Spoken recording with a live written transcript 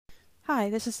Hi,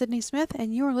 this is Sydney Smith,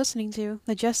 and you are listening to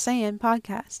the Just Sayin'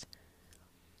 podcast.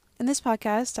 In this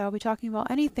podcast, I'll be talking about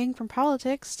anything from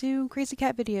politics to crazy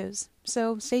cat videos.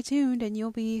 So stay tuned, and you'll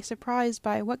be surprised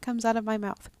by what comes out of my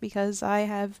mouth, because I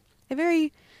have a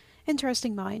very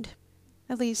interesting mind.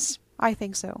 At least, I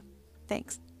think so.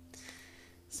 Thanks.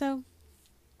 So,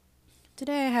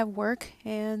 today I have work,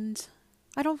 and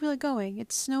I don't feel like going.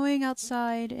 It's snowing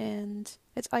outside, and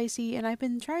it's icy, and I've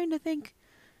been trying to think,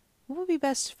 what would be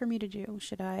best for me to do?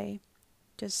 Should I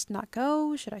just not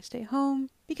go? Should I stay home?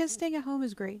 Because staying at home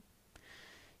is great.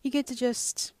 You get to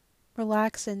just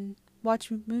relax and watch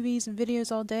movies and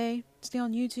videos all day, stay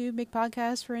on YouTube, make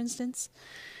podcasts, for instance.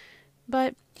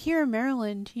 But here in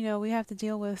Maryland, we have to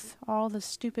deal with all the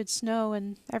stupid snow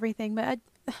and everything. But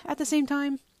at the same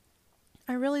time,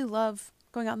 I really love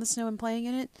going out in the snow and playing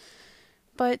in it.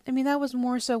 But, that was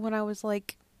more so when I was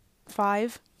like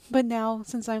 5. But now,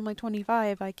 since I'm like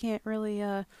 25, I can't really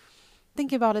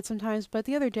think about it sometimes. But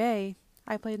the other day,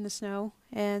 I played in the snow,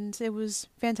 and it was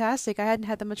fantastic. I hadn't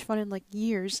had that much fun in like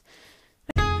years.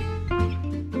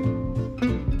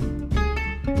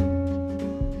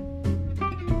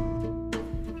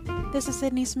 This is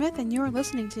Sydney Smith, and you're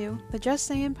listening to the Just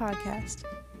Sayin' podcast.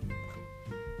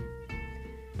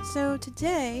 So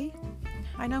today,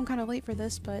 I know I'm kind of late for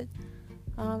this, but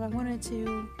I wanted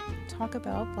to talk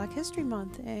about Black History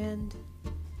Month and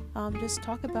just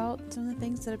talk about some of the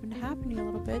things that have been happening a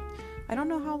little bit. I don't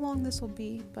know how long this will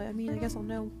be, but I guess I'll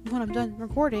know when I'm done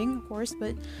recording, of course,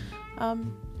 but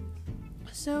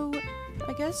so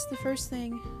I guess the first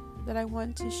thing that I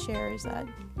want to share is that,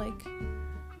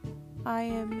 I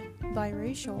am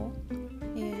biracial,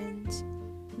 and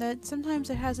that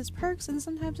sometimes it has its perks and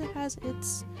sometimes it has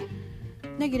its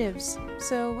negatives.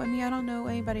 So, I don't know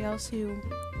anybody else who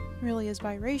really is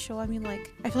biracial. I feel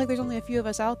like there's only a few of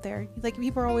us out there.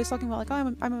 People are always talking about,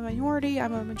 I'm a minority,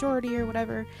 I'm a majority, or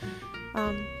whatever.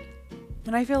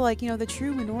 And I feel like, the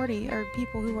true minority are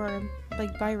people who are,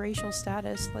 biracial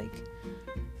status.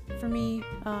 For me,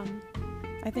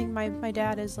 I think my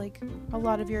dad is, a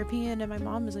lot of European, and my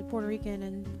mom is, Puerto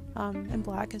Rican and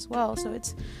Black as well. So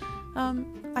it's,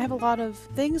 I have a lot of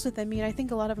things within me, and I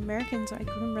think a lot of Americans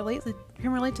can relate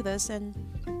to this, and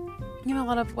a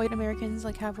lot of white Americans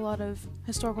have a lot of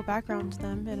historical background to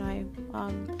them, and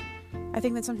I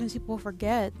think that sometimes people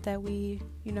forget that we,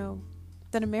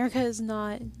 that America is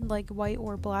not white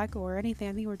or black or anything.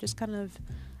 I think we're just kind of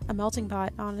a melting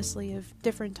pot, honestly, of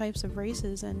different types of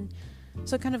races, and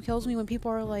so it kind of kills me when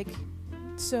people are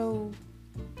so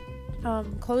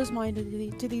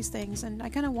closed-minded to these things, and I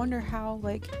kind of wonder how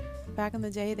back in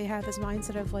the day they had this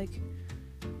mindset of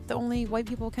the only white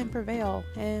people can prevail,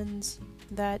 and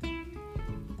that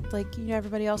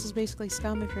everybody else is basically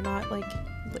scum if you're not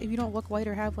if you don't look white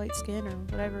or have white skin or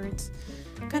whatever. It's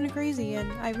kind of crazy, and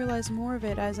I realized more of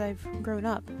it as I've grown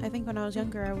up. I think when I was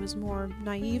younger I was more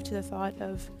naive to the thought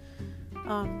of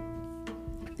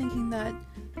thinking that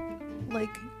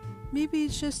maybe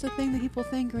it's just a thing that people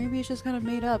think, or maybe it's just kind of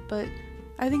made up. But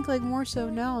I think more so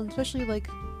now, and especially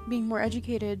being more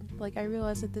educated, I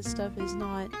realize that this stuff is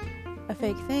not a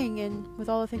fake thing. And with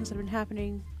all the things that have been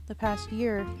happening the past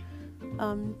year,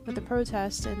 with the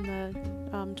protests and the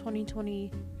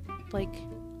 2020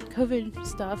 COVID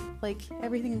stuff,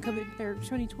 everything in COVID or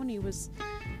 2020 was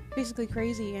basically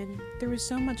crazy, and there was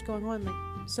so much going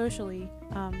on socially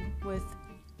with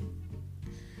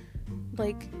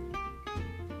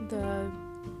the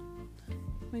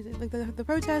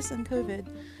protests and COVID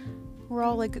were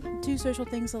all two social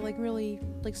things that really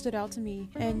stood out to me.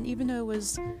 And even though it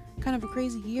was kind of a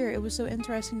crazy year, it was so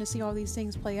interesting to see all these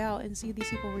things play out and see these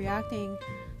people reacting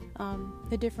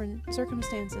to different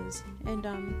circumstances, and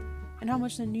how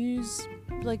much the news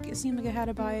it seemed like it had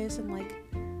a bias, and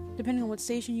depending on what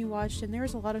station you watched, and there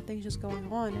was a lot of things just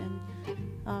going on,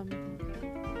 and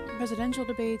presidential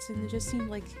debates, and it just seemed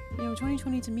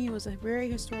 2020 to me was a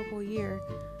very historical year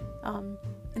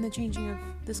in the changing of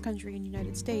this country and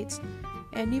United States,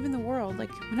 and even the world.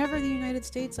 Whenever the United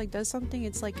States does something,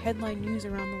 it's headline news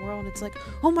around the world. It's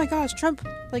oh my gosh, Trump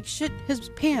shit his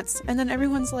pants, and then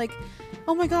everyone's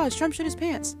oh my gosh, Trump shit his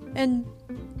pants, and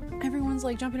everyone's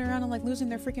jumping around and losing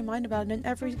their freaking mind about it, and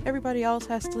everybody else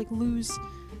has to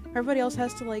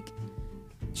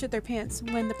shit their pants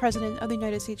when the president of the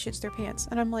United States shits their pants.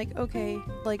 And I'm okay,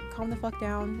 calm the fuck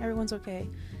down, everyone's okay.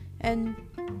 And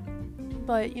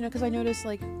but because I noticed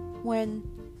when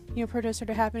protests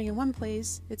started happening in one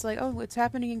place, it's oh, it's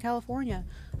happening in California,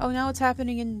 oh, now it's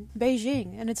happening in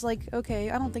Beijing, and it's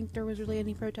okay, I don't think there was really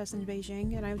any protests in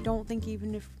Beijing, and I don't think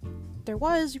even if there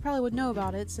was, you probably would know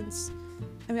about it, since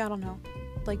I don't know,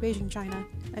 Beijing, China,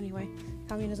 anyway.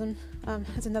 communism.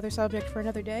 It's another subject for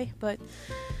another day, but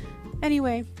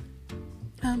anyway,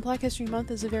 Black History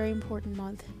Month is a very important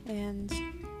month, and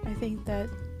I think that,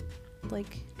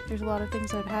 like, there's a lot of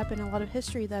things that have happened, a lot of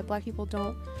history that Black people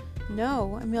don't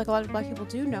know. I mean, like, a lot of Black people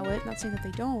do know it, not saying that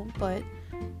they don't, but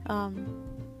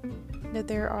that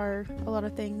there are a lot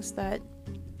of things that,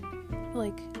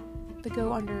 like, that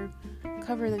go under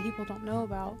cover that people don't know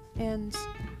about. And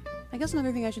I guess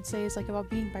another thing I should say is, like, about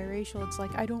being biracial, it's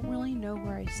like I don't really know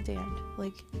where I stand.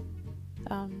 Like,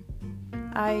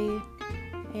 I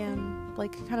am,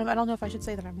 like, kind of, I don't know if I should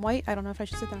say that I'm white, I don't know if I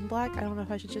should say that I'm Black, I don't know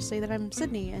if I should just say that I'm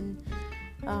Sydney, and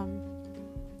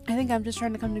I think I'm just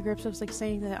trying to come to grips with, like,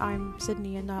 saying that I'm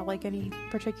Sydney and not, like, any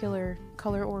particular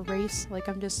color or race. Like,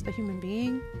 I'm just a human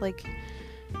being. Like,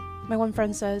 my one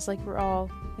friend says, like, we're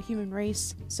all a human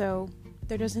race, so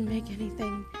there doesn't make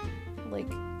anything,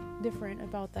 like, different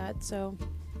about that. So,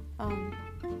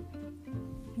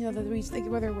 you know, that we, like,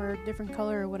 whether we're a different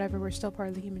color or whatever, we're still part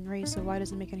of the human race, so why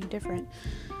does it make any different?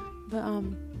 But,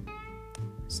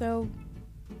 so,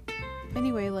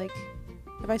 anyway, like,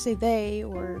 if I say they,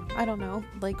 or I don't know,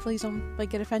 like, please don't, like,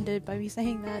 get offended by me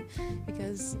saying that,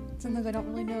 because sometimes I don't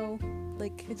really know,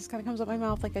 like, it just kind of comes out my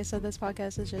mouth. Like I said, this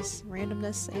podcast is just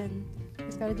randomness, and I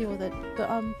just gotta deal with it. But,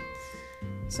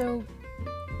 so,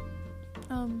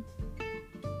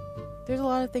 there's a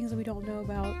lot of things that we don't know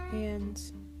about, and,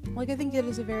 like, I think it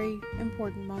is a very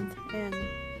important month, and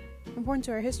important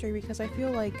to our history, because I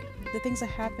feel like the things that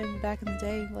happened back in the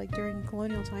day, like, during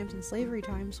colonial times and slavery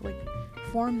times, like,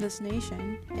 formed this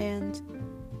nation, and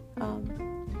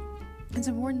it's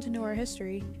important to know our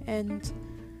history. And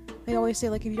they always say,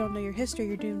 like, if you don't know your history,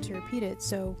 you're doomed to repeat it.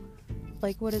 So,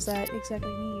 like, what does that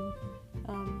exactly mean?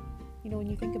 You know, when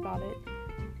you think about it,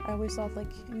 I always thought,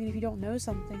 like, I mean, if you don't know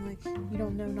something, like, you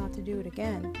don't know not to do it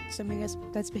again. So I mean, I guess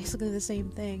that's basically the same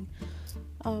thing.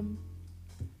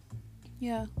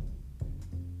 Yeah.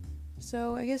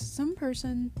 So I guess some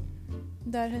person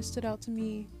that has stood out to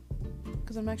me,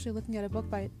 because I'm actually looking at a book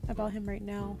about him right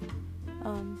now,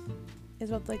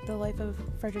 is about, like, the life of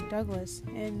Frederick Douglass,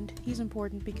 and he's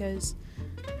important because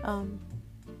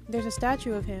there's a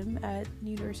statue of him at the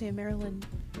University of Maryland.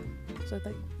 So,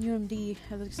 like, UMD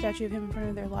has a statue of him in front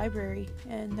of their library,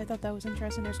 and I thought that was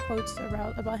interesting. There's quotes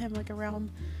about him, like, around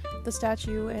the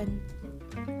statue, and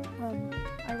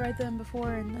I read them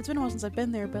before, and it's been a while since I've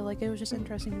been there, but, like, it was just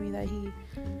interesting to me that he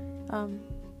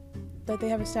that they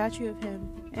have a statue of him,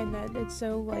 and that it's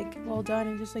so, like, well done,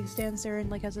 and just, like, stands there and,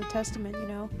 like, as a testament, you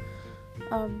know.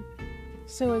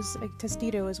 So is, like,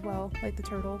 Testito as well, like the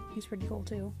turtle. He's pretty cool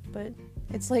too, but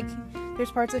it's like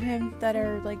there's parts of him that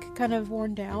are, like, kind of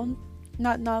worn down,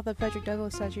 not the Frederick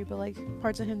Douglass statue, but, like,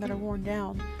 parts of him that are worn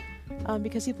down,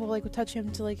 because people, like, would touch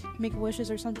him to, like, make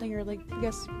wishes or something, or, like, I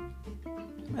guess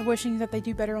wishing that they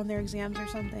do better on their exams or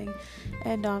something.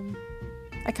 And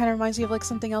it kind of reminds me of, like,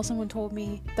 something else someone told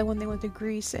me, that when they went to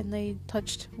Greece and they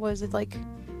touched, was it, like,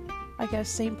 I guess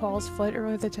St. Paul's foot,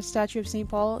 or the statue of St.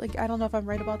 Paul. Like, I don't know if I'm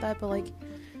right about that, but, like,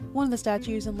 one of the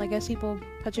statues, and, like, I guess people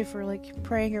touch it for, like,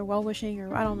 praying or well-wishing,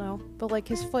 or I don't know, but, like,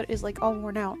 his foot is, like, all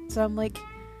worn out. So I'm like,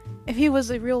 if he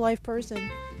was a real life person,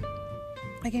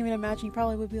 I can't even imagine, he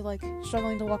probably would be, like,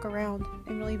 struggling to walk around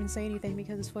and really even say anything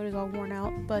because his foot is all worn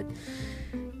out. But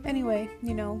anyway,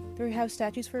 you know, we have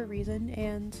statues for a reason,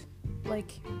 and,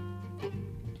 like,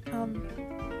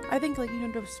 I think, like, you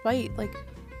know, despite, like,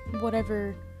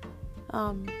 whatever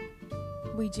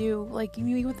we do, like,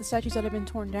 even with the statues that have been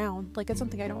torn down, like, that's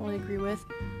something I don't really agree with,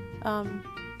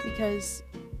 because,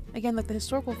 again, like, the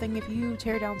historical thing, if you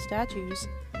tear down statues,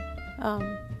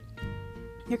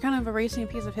 you're kind of erasing a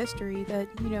piece of history that,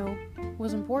 you know,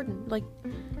 was important. Like,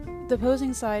 the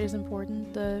opposing side is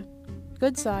important, the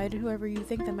good side, whoever you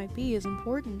think that might be, is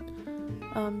important,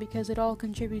 because it all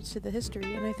contributes to the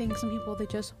history. And I think some people, they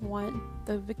just want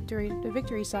the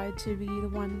victory side to be the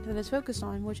one that is focused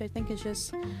on, which I think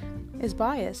is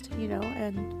biased, you know.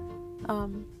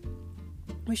 And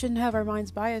we shouldn't have our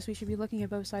minds biased. We should be looking at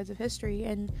both sides of history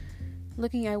and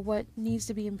looking at what needs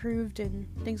to be improved, and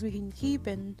things we can keep,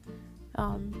 and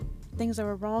things that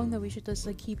were wrong that we should just,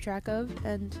 like, keep track of.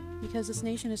 And because this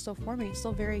nation is still forming, it's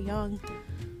still very young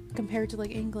compared to,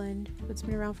 like, England, it's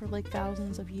been around for, like,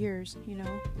 thousands of years, you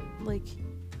know. Like,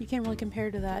 you can't really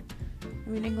compare to that. I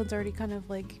mean, England's already kind of,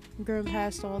 like, grown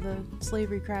past all the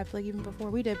slavery crap, like, even before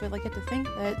we did. But, like, you have to think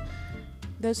that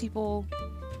those people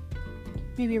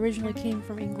maybe originally came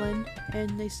from England,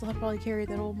 and they still have probably carried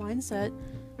that old mindset,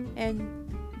 and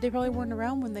they probably weren't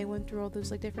around when they went through all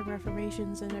those, like, different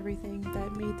reformations and everything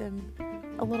that made them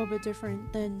a little bit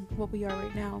different than what we are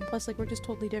right now. Plus, like, we're just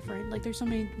totally different. Like, there's so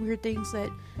many weird things that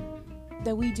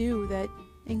we do that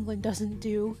England doesn't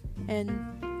do, and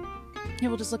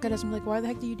people just look at us and be like, why the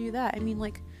heck do you do that? I mean,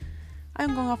 like,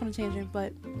 I'm going off on a tangent,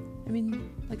 but I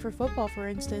mean, like, for football, for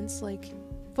instance, like,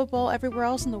 football everywhere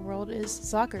else in the world is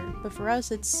soccer, but for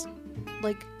us it's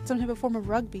like some type of form of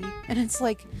rugby, and it's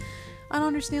like, I don't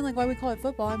understand like why we call it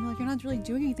football. I'm like, you're not really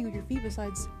doing anything with your feet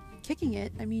besides kicking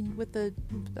it. I mean, with the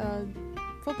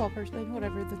football person,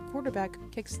 whatever, the quarterback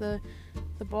kicks the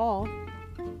ball,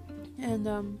 and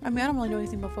I mean, I don't really know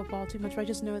anything about football too much, but I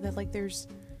just know that like there's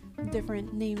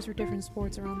different names for different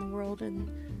sports around the world, and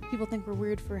people think we're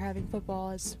weird for having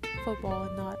football as football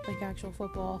and not like actual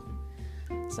football.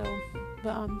 So,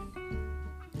 but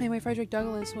anyway, Frederick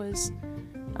Douglass was,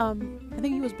 I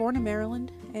think he was born in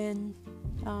Maryland, and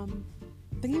I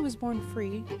think he was born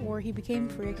free, or he became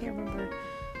free, I can't remember,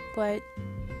 but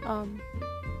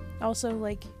also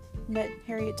like met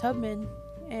Harriet Tubman,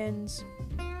 and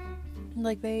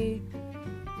like they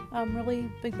really,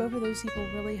 like, both of those people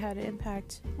really had an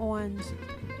impact on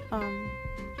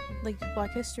like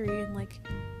Black history, and like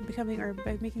becoming, or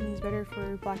by making things better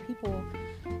for Black people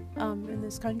in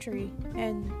this country,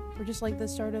 and we're just like the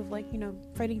start of like, you know,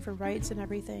 fighting for rights and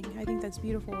everything. I think that's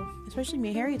beautiful. Especially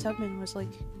me, Harriet Tubman was like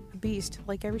a beast.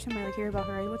 Like every time I like hear about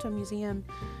her, I went to a museum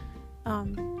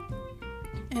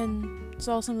and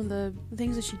saw some of the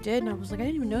things that she did, and I was like, I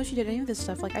didn't even know she did any of this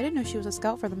stuff. Like, I didn't know she was a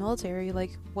scout for the military.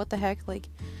 Like, what the heck? Like,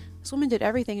 this woman did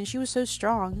everything, and she was so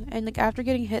strong. And like after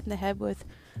getting hit in the head with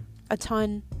a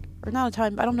ton, or not a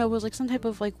ton, but I don't know, it was like some type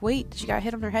of like weight, she got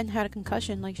hit on her head and had a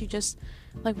concussion. Like, she just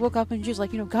like woke up and she was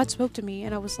like, you know, God spoke to me.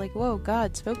 And I was like, whoa,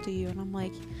 God spoke to you. And I'm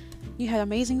like, you had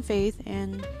amazing faith,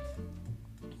 and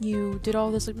you did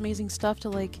all this amazing stuff to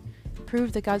like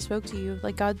prove that God spoke to you.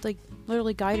 Like, God like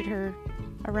literally guided her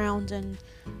around, and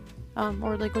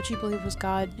or like what she believed was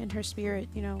God in her spirit,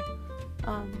 you know,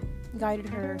 guided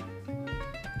her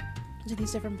to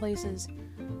these different places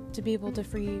to be able to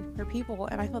free her people.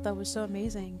 And I thought that was so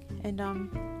amazing. And I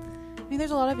mean,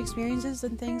 there's a lot of experiences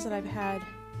and things that I've had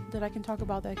that I can talk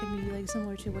about that can be like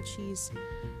similar to what she's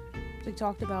like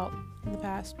talked about in the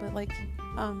past, but like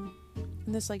in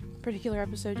this like particular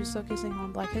episode just focusing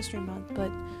on Black History Month.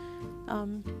 But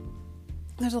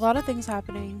there's a lot of things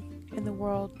happening in the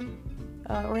world,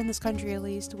 or in this country at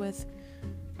least, with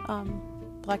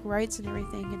Black rights and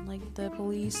everything, and like the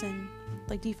police, and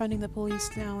like defunding the police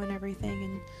now and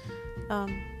everything.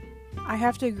 And I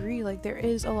have to agree, like there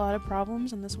is a lot of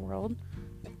problems in this world,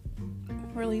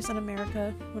 or at least in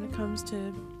America, when it comes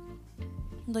to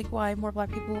like why more Black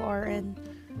people are in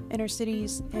inner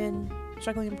cities and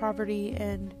struggling in poverty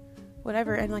and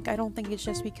whatever. And like I don't think it's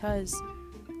just because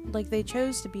like they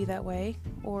chose to be that way,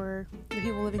 or the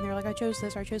people living there like, I chose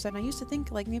this or I chose that. And I used to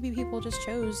think like maybe people just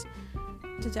chose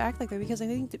to act like that, because I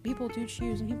think that people do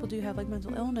choose, and people do have like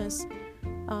mental illness,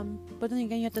 but then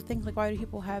again you have to think like, why do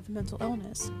people have mental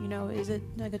illness? You know, is it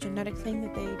like a genetic thing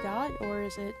that they got, or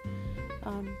is it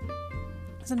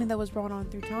something that was brought on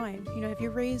through time? You know, if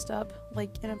you're raised up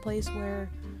like in a place where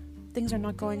things are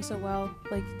not going so well,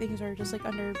 like things are just like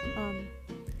under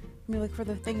I mean, like for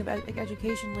the thing about like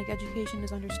education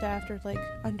is understaffed or like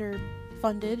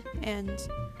underfunded, and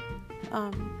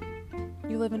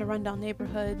you live in a rundown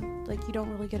neighborhood, like you don't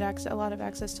really get a lot of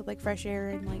access to like fresh air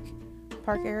and like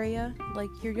park area, like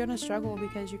you're gonna struggle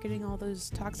because you're getting all those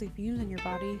toxic fumes in your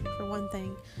body for one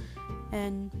thing,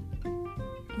 and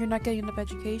you're not getting enough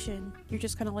education. You're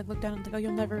just kind of like looked down and like, oh,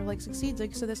 you'll never like succeed.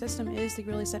 Like, so the system is like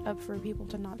really set up for people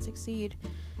to not succeed,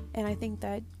 and I think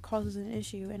that causes an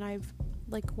issue. And I've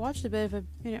like watched a bit of a,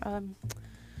 you know,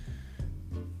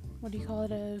 what do you call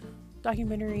it, a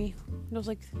documentary. It was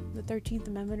like the 13th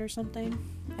Amendment or something,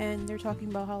 and they're talking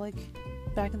about how like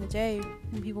back in the day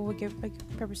when people would get like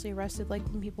purposely arrested, like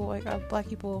when people like Black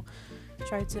people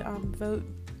tried to vote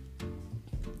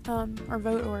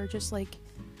or just like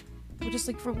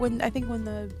for when, I think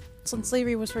when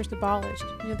slavery was first abolished,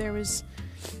 you know, there was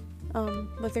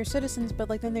like they're citizens, but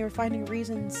like then they were finding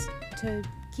reasons to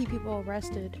keep people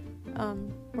arrested,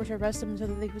 or to arrest them so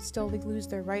that they would still like lose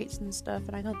their rights and stuff.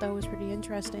 And I thought that was pretty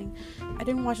interesting. I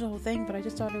didn't watch the whole thing, but I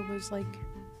just thought it was like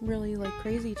really like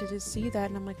crazy to just see that.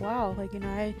 And I'm like, wow, like, you know,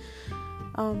 I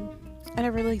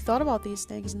never really thought about these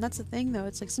things. And that's the thing though,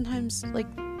 it's like sometimes like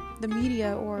the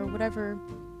media or whatever,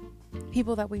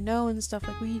 people that we know and stuff,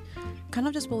 like we kind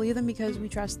of just believe them because we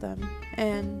trust them,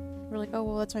 and we're like, oh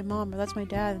well, that's my mom or that's my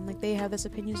dad, and like they have this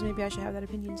opinion, so maybe I should have that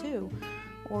opinion too.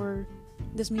 Or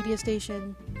this media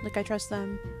station, like I trust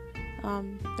them.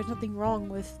 There's nothing wrong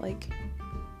with like,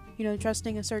 you know,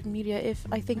 trusting a certain media if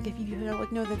you know,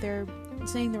 like know that they're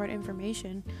saying the right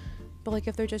information. But like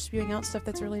if they're just spewing out stuff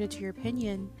that's related to your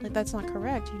opinion, like that's not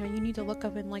correct. You know, you need to look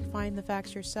up and like find the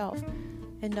facts yourself.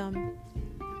 And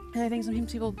And I think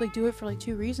sometimes people like do it for like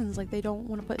two reasons. Like they don't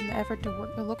want to put in the effort to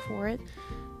work to look for it,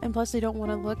 and plus they don't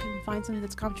want to look and find something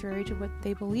that's contrary to what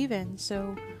they believe in.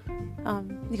 So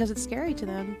because it's scary to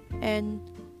them.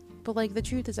 But like the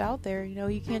truth is out there, you know.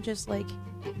 You can't just like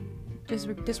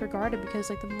disregard it, because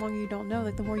like the longer you don't know,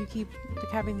 like the more you keep like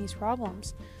having these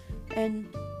problems. And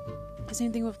the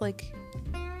same thing with like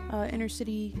inner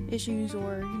city issues,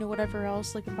 or you know, whatever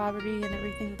else, like the poverty and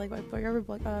everything, like with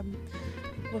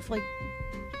like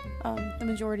the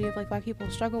majority of like black people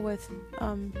struggle with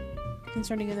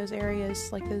concerning in those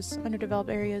areas, like those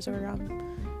underdeveloped areas, or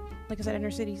like I said,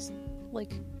 inner cities.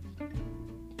 Like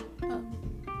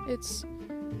it's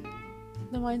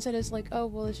the mindset is like, oh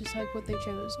well, it's just like what they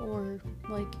chose, or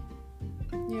like,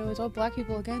 you know, it's all black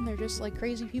people again, they're just like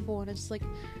crazy people. And it's like,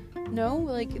 no,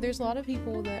 like there's a lot of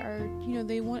people that are, you know,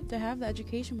 they want to have the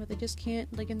education, but they just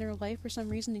can't, like in their life for some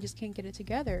reason they just can't get it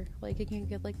together. Like they can't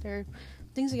get like their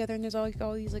things together, and there's always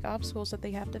all these like obstacles that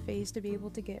they have to face to be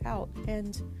able to get out.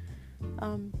 And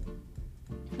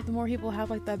the more people have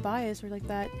like that bias or like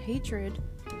that hatred,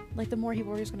 like the more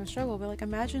people are just going to struggle. But like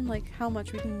imagine like how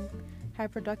much we can have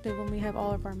productive when we have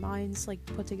all of our minds like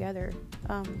put together,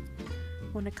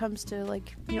 when it comes to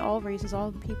like, you know, all races,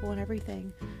 all people and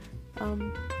everything.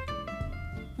 You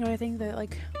know, I think that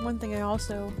like one thing I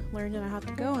also learned, and I have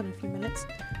to go in a few minutes,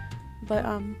 but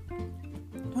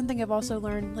one thing I've also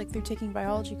learned like through taking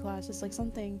biology class is like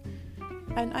something,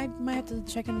 and I might have to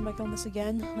check in like on this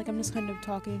again, like I'm just kind of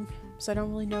talking, so I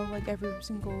don't really know like every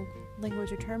single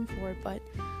language or term for it, but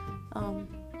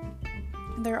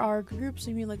there are groups,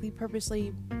 I mean, like they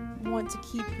purposely want to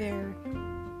keep their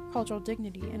cultural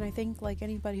dignity, and I think like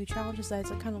anybody who challenges that, it's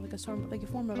like kind of like a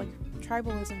form of like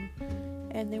tribalism,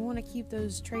 and they want to keep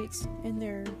those traits in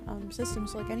their system.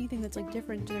 So like anything that's like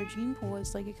different to their gene pool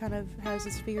is like, it kind of has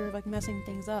this fear of like messing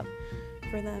things up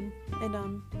for them.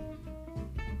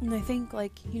 And I think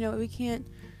like, you know, we can't,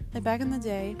 like back in the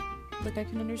day, like I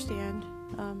can understand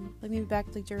like maybe back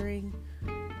like during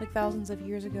like thousands of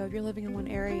years ago, if you're living in one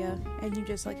area and you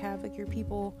just like have like your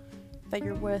people that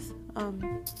you're with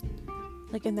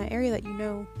like in that area that, you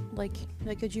know, like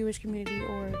a Jewish community,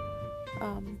 or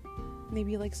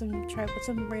maybe like some tribe,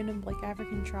 some random like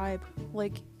African tribe,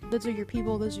 like those are your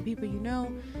people, you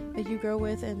know, that you grow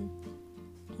with, and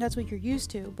that's what you're used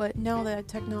to. But now that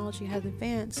technology has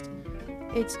advanced,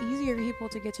 it's easier for people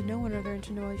to get to know one another and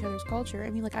to know each other's culture. I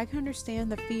mean, like I can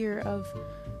understand the fear of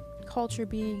culture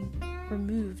being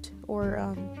removed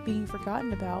or being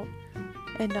forgotten about,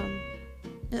 and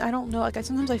I don't know, like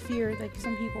sometimes I fear like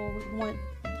some people would want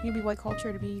maybe white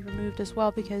culture to be removed as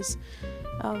well, because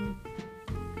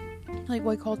like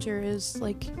white culture is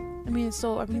like, I mean it's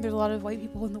still, I mean there's a lot of white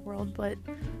people in the world, but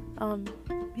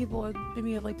people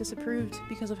maybe have like disapproved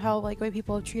because of how like white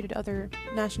people have treated other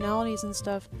nationalities and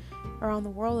stuff around the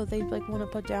world, that they like want to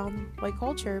put down white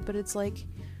culture. But it's like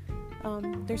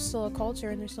there's still a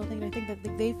culture, and there's still a thing, I think that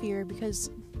like, they fear, because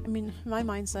I mean my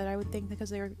mindset, I would think because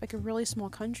they're like a really small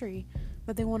country,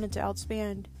 but they wanted to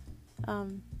outspand,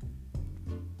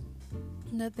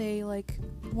 that they like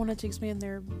wanted to expand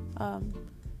their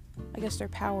I guess their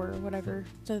power or whatever,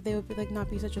 so that they would be, like not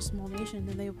be such a small nation,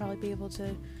 and they would probably be able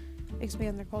to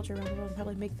expand their culture around the world and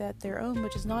probably make that their own,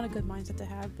 which is not a good mindset to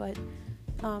have. But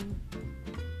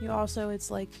you also, it's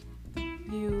like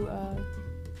you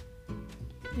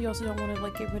also don't want to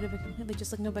like get rid of it completely,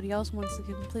 just like nobody else wants to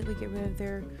completely get rid of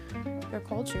their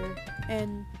culture.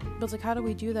 And but it's like, how do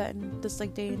we do that in this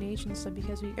like day and age and stuff?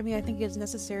 Because I think it's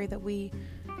necessary that we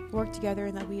work together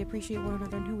and that we appreciate one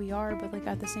another and who we are, but like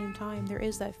at the same time there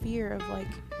is that fear of like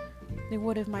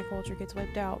what if my culture gets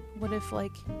wiped out? What if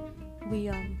like we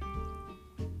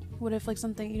what if like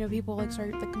something, you know, people like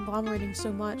start like conglomerating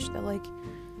so much that like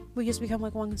we just become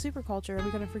like one super culture? Are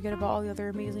we gonna forget about all the other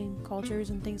amazing cultures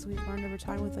and things that we've learned over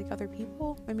time with like other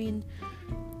people? I mean,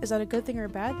 is that a good thing or a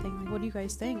bad thing? Like, what do you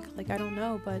guys think? Like, I don't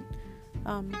know, but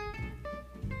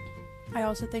I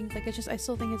also think like I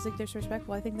still think it's like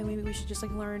disrespectful. I think that maybe we should just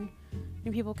like learn, you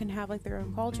know, people can have like their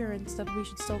own culture and stuff. We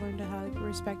should still learn to how like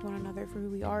respect one another for who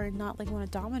we are, and not like want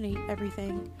to dominate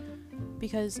everything.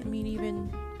 Because I mean, even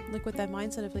like with that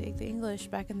mindset of like the English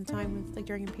back in the time with like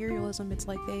during imperialism, it's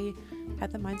like they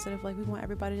had the mindset of like we want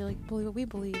everybody to like believe what we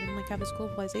believe and like have this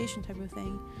globalization type of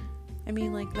thing. I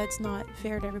mean, like that's not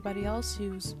fair to everybody else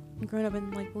who's grown up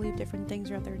and like believe different things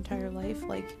throughout their entire life.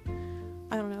 Like,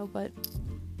 I don't know, but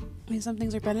I mean, some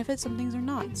things are benefits, some things are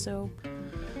not. So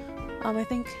I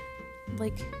think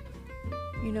like,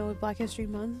 you know, with Black History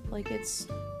Month, like it's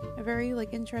a very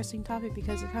like interesting topic,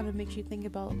 because it kind of makes you think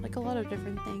about like a lot of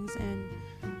different things, and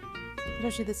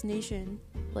especially this nation,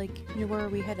 like, you know, where are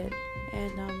we headed?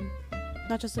 And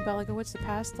not just about like, oh, what's the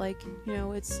past, like, you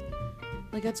know, it's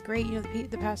like, that's great, you know,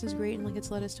 the past is great and like it's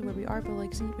led us to where we are, but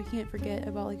like we can't forget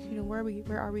about like, you know, where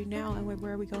are we now, and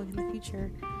where are we going in the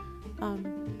future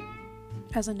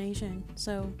as a nation.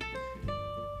 So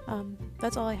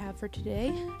that's all I have for today,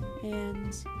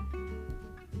 and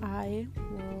I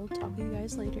will talk to you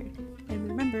guys later. And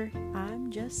remember,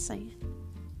 I'm just saying.